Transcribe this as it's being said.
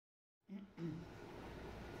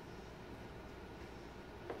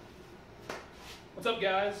What's up,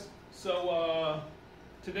 guys? So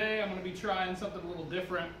today I'm going to be trying something a little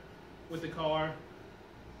different with the car.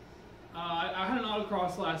 I had an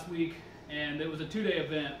autocross last week and it was a 2-day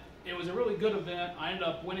event. It was a really good event. I ended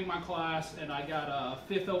up winning my class and I got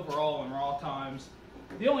 5th overall in raw times.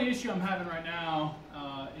 The only issue I'm having right now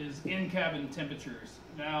is in-cabin temperatures.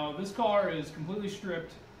 Now this car is completely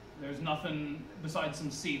stripped. There's nothing besides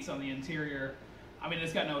some seats on the interior. I mean,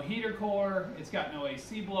 it's got no heater core, it's got no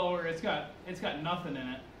AC blower, it's got nothing in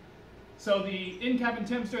it. So the in-cabin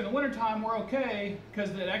temps during the wintertime were okay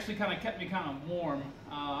because it actually kind of kept me kind of warm.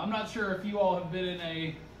 I'm not sure if you all have been in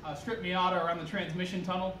a strip Miata around the transmission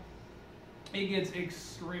tunnel. It gets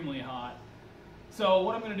extremely hot. So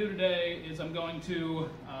what I'm going to do today is I'm going to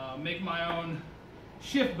make my own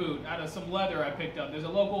shift boot out of some leather I picked up. There's a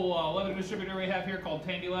local leather distributor we have here called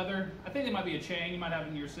Tandy Leather. I think they might be a chain, you might have it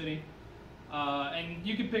in your city. And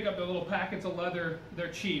you can pick up the little packets of leather.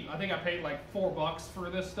 They're cheap. I think I paid like $4 for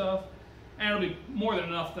this stuff. And it'll be more than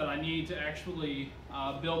enough that I need to actually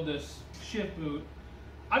build this shift boot.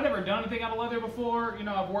 I've never done anything out of leather before. You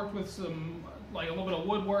know, I've worked with some, like a little bit of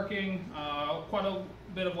woodworking, quite a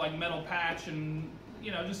bit of like metal patch and,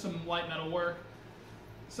 you know, just some light metal work.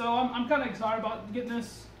 So I'm kind of excited about getting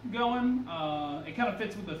this going. It kind of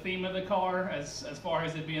fits with the theme of the car as far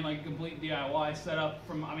as it being like a complete DIY setup.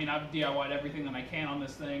 I mean, I've DIY'd everything that I can on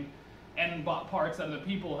this thing and bought parts that other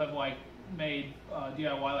people have like made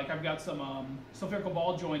DIY. Like I've got some cylindrical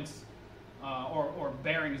ball joints or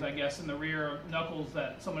bearings, I guess, in the rear knuckles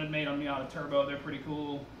that someone had made on Miata Turbo. They're pretty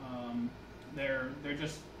cool. They're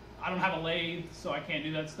just, I don't have a lathe, so I can't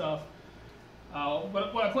do that stuff.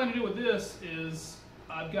 But what I plan to do with this is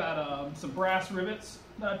I've got some brass rivets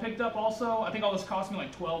that I picked up also. I think all this cost me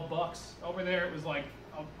like $12. Over there it was like,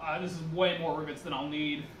 this is way more rivets than I'll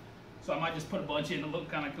need. So I might just put a bunch in to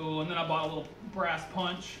look kind of cool. And then I bought a little brass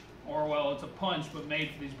punch, or well, it's a punch but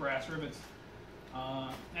made for these brass rivets.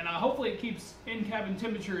 And hopefully it keeps in-cabin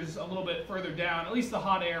temperatures a little bit further down, at least the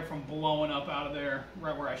hot air from blowing up out of there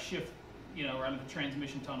right where I shift, you know, around the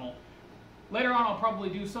transmission tunnel. Later on I'll probably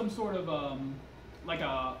do some sort of like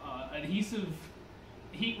a adhesive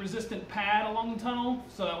heat-resistant pad along the tunnel,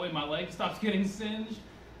 so that way my leg stops getting singed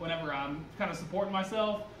whenever I'm kind of supporting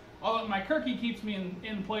myself. Although my Kirky keeps me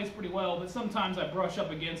in place pretty well, but sometimes I brush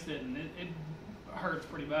up against it and it hurts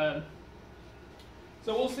pretty bad.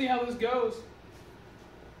 So we'll see how this goes.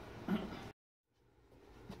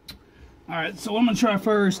 Alright, so what I'm going to try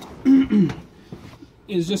first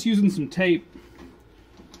is just using some tape.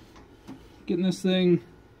 Getting this thing...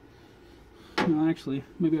 No, actually,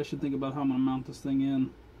 maybe I should think about how I'm going to mount this thing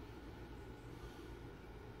in.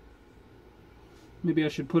 Maybe I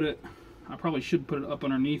should put it... I probably should put it up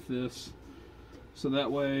underneath this, so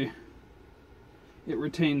that way it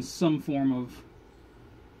retains some form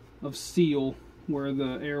of seal where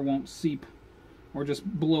the air won't seep or just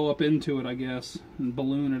blow up into it, I guess, and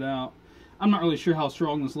balloon it out. I'm not really sure how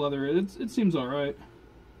strong this leather is. It seems alright.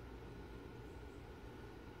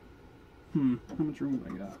 How much room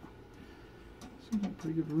have I got? Seems like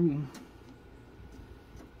pretty good room.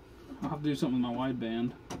 I'll have to do something with my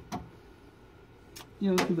wideband.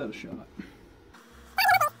 Yeah, let's give that a shot.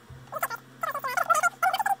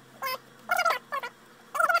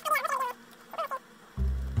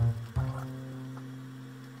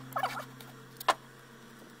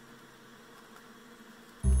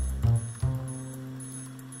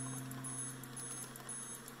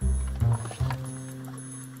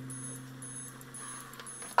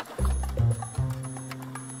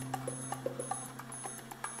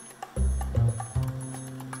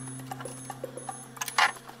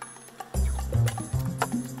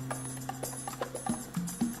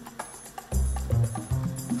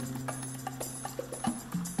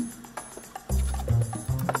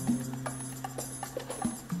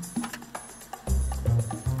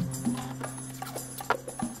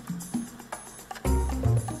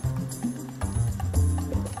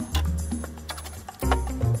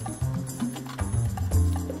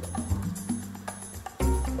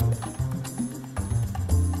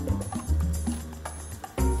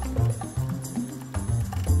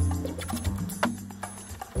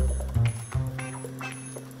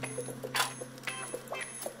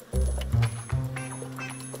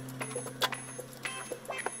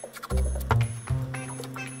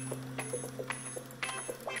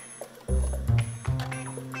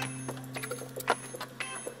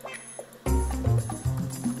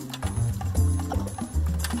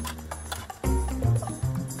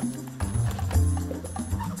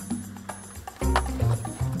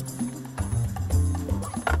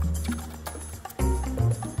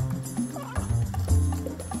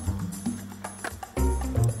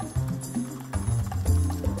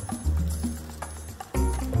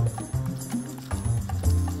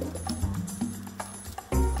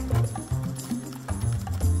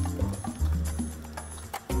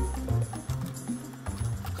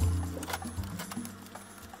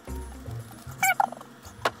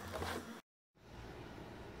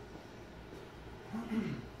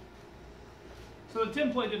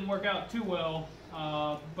 template didn't work out too well,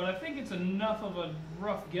 but I think it's enough of a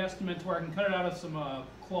rough guesstimate to where I can cut it out of some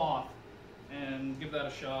cloth and give that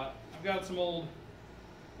a shot. I've got some old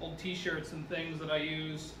t-shirts and things that I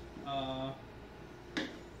use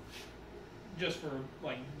just for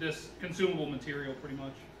like this consumable material pretty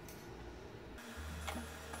much.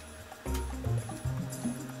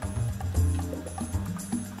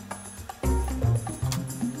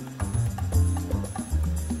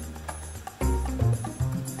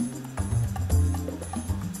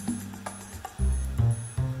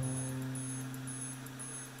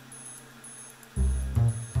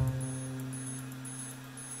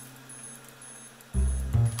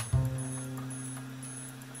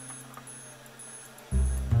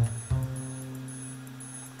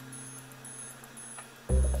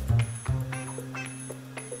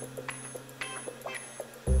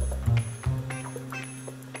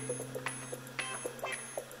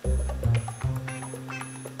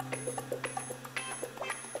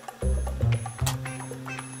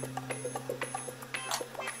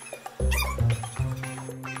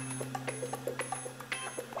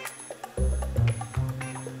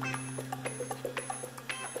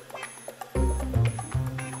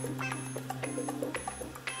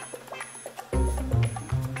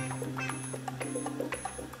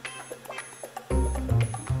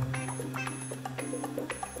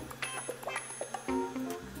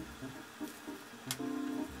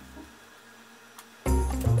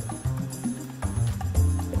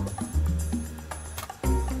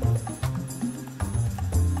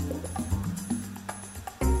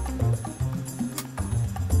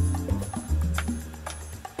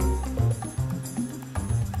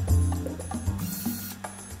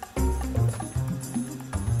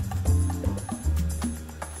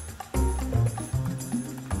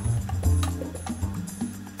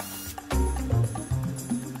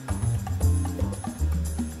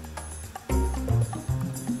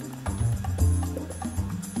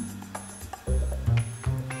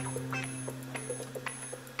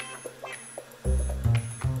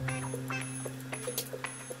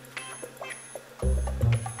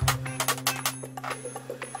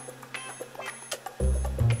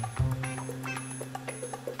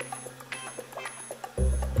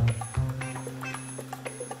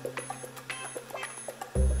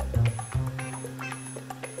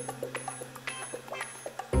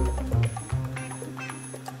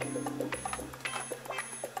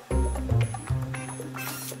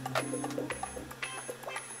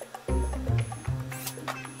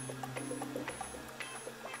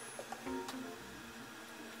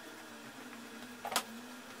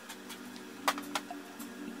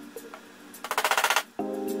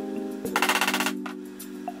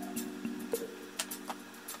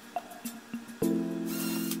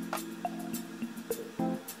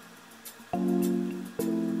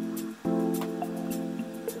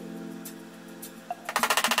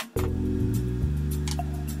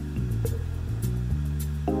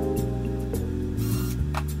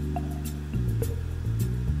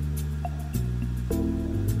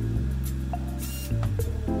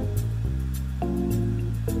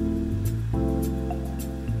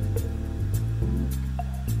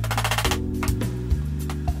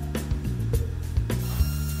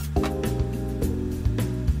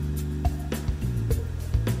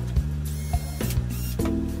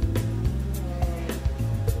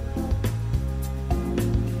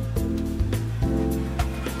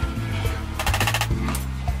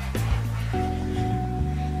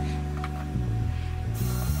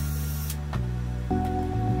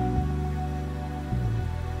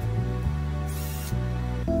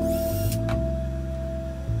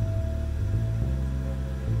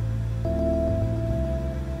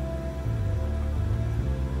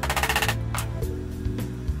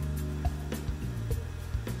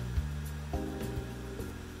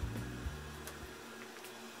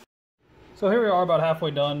 So here we are about halfway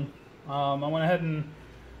done. I went ahead and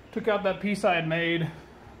took out that piece I had made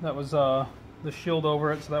that was the shield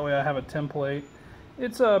over it, so that way I have a template.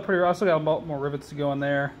 It's pretty rough. I still got a lot more rivets to go in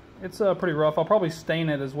there. It's pretty rough. I'll probably stain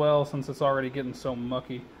it as well since it's already getting so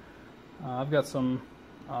mucky. I've got some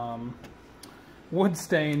wood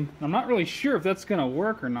stain. I'm not really sure if that's going to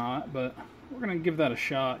work or not, but we're going to give that a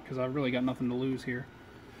shot because I've really got nothing to lose here.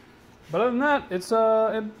 But other than that, it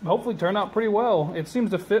hopefully turned out pretty well. It seems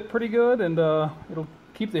to fit pretty good, and it'll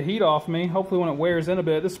keep the heat off me. Hopefully when it wears in a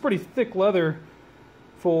bit. This is pretty thick leather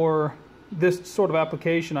for this sort of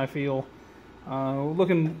application, I feel. I've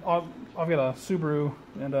got a Subaru,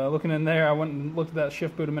 and looking in there, I went and looked at that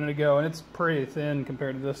shift boot a minute ago, and it's pretty thin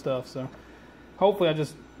compared to this stuff. So hopefully I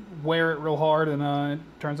just wear it real hard, and it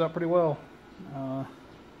turns out pretty well.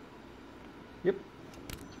 Yep.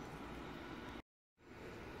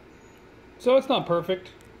 So it's not perfect.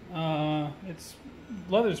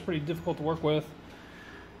 Leather's pretty difficult to work with,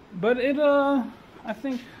 but it I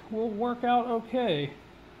think will work out okay.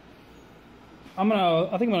 I think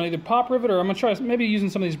I'm gonna either pop rivet, or I'm gonna try maybe using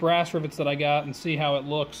some of these brass rivets that I got and see how it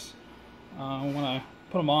looks when I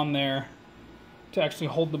put them on there to actually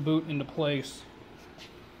hold the boot into place.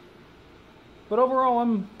 But overall,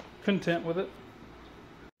 I'm content with it.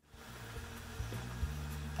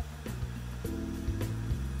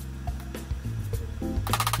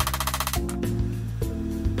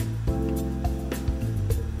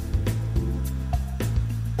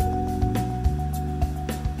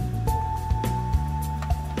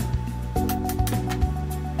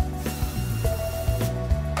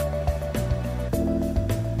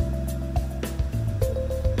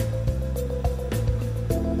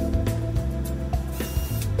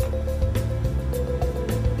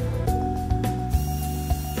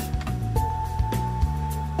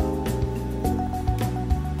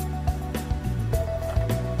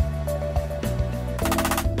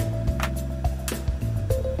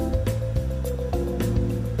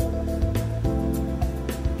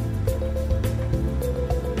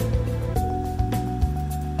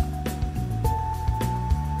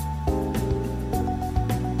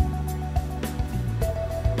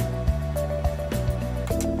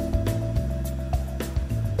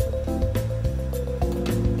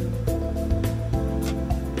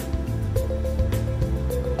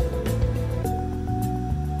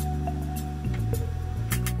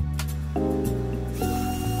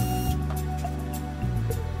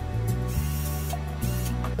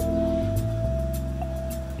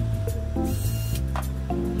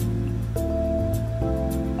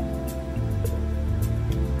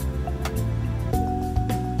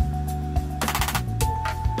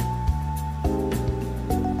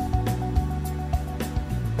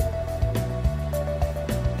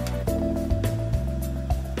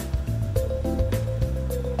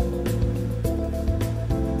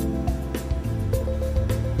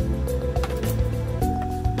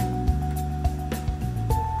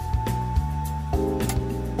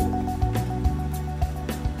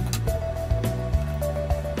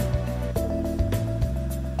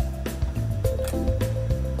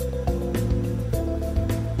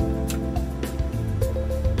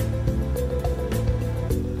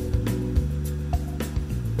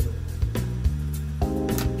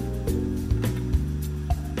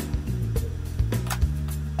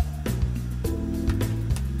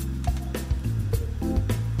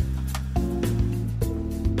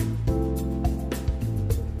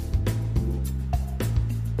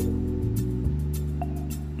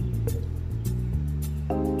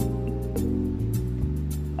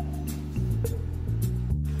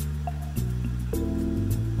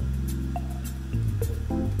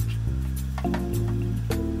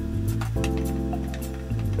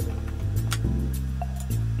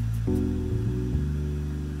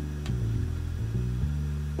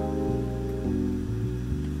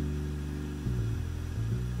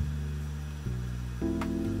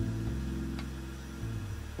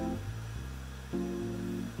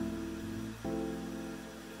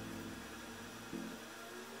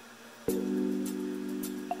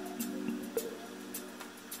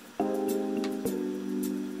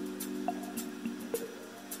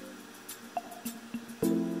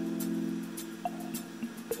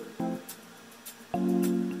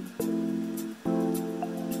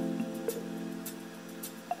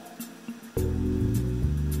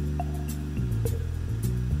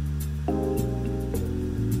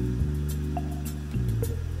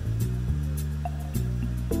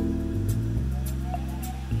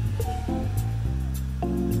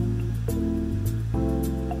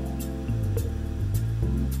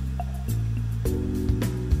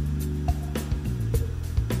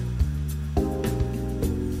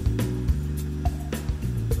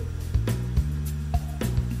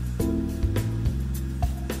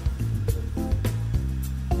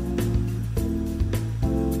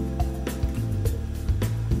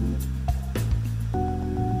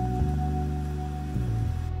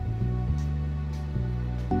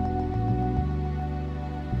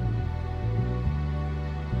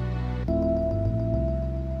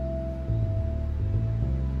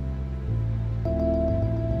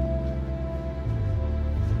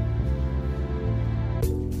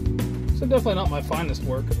 So definitely not my finest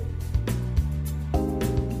work.